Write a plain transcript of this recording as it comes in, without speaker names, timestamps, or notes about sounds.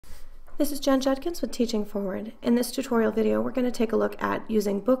This is Jen Judkins with Teaching Forward. In this tutorial video, we're going to take a look at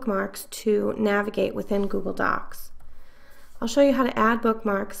using bookmarks to navigate within Google Docs. I'll show you how to add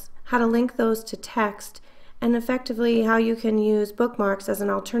bookmarks, how to link those to text, and effectively how you can use bookmarks as an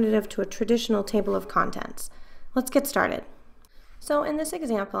alternative to a traditional table of contents. Let's get started. So in this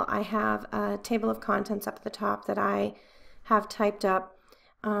example, I have a table of contents up at the top that I have typed up,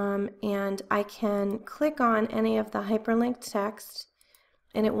 and I can click on any of the hyperlinked text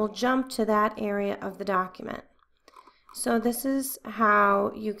and it will jump to that area of the document. So this is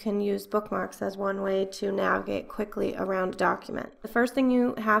how you can use bookmarks as one way to navigate quickly around a document. The first thing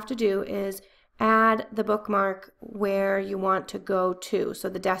you have to do is add the bookmark where you want to go to, so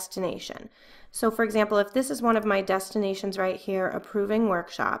the destination. So for example, if this is one of my destinations right here, approving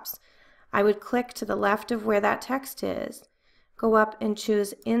workshops, I would click to the left of where that text is, go up and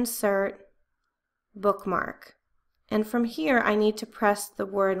choose Insert Bookmark. And from here, I need to press the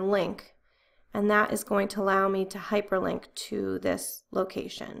word link, and that is going to allow me to hyperlink to this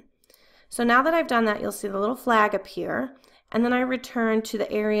location. So now that I've done that, you'll see the little flag appear, and then I return to the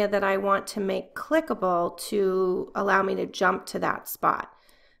area that I want to make clickable to allow me to jump to that spot.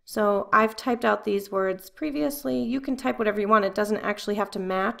 So I've typed out these words previously. You can type whatever you want. It doesn't actually have to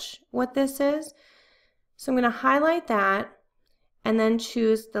match what this is. So I'm going to highlight that and then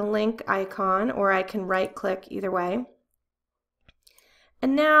choose the link icon, or I can right click, either way.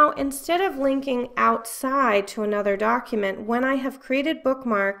 And now instead of linking outside to another document, when I have created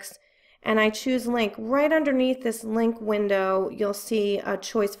bookmarks and I choose link, right underneath this link window you'll see a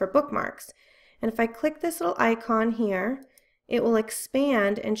choice for bookmarks. And if I click this little icon here, it will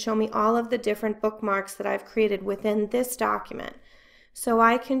expand and show me all of the different bookmarks that I've created within this document. So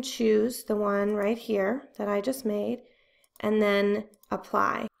I can choose the one right here that I just made and then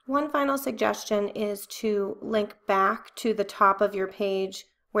apply. One final suggestion is to link back to the top of your page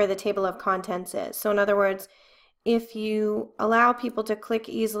where the table of contents is. So in other words, if you allow people to click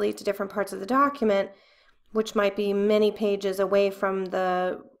easily to different parts of the document, which might be many pages away from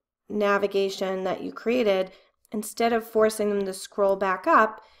the navigation that you created, instead of forcing them to scroll back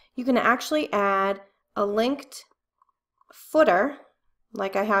up, you can actually add a linked footer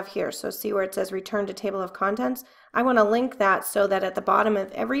like I have here. So see where it says return to table of contents? I want to link that so that at the bottom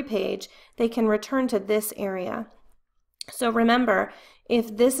of every page they can return to this area. So remember,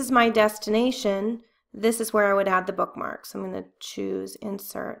 if this is my destination, this is where I would add the bookmarks. I'm going to choose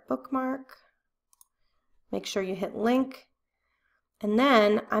Insert Bookmark. Make sure you hit link. And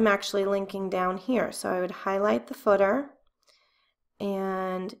then I'm actually linking down here. So I would highlight the footer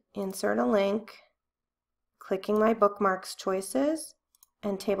and insert a link, clicking my bookmarks choices,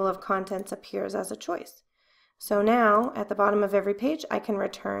 and table of contents appears as a choice. So now at the bottom of every page I can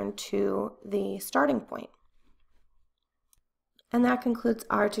return to the starting point. And that concludes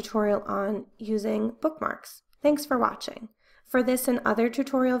our tutorial on using bookmarks. Thanks for watching. For this and other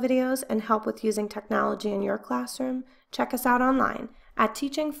tutorial videos and help with using technology in your classroom, check us out online at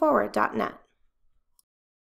teachingforward.net.